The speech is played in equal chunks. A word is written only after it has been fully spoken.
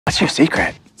What's your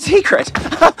secret? Secret?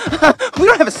 We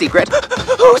don't have a secret.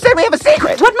 Who said we have a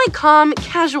secret? What my calm,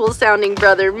 casual-sounding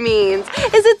brother means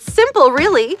is it's simple,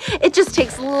 really. It just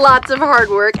takes lots of hard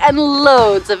work and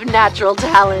loads of natural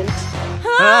talent.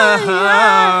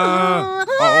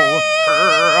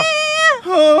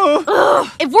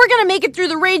 If we're gonna make it through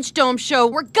the Rage Dome show,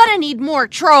 we're gonna need more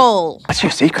trolls. What's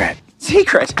your secret?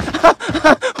 Secret?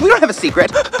 We don't have a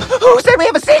secret. Who said we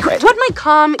have a secret? What my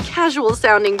calm,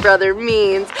 casual-sounding brother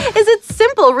means is it's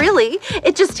simple, really.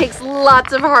 It just takes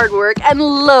lots of hard work and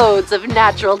loads of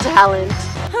natural talent.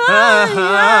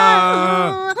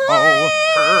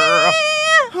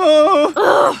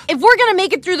 If we're gonna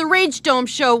make it through the Rage Dome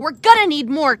show, we're gonna need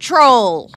more trolls.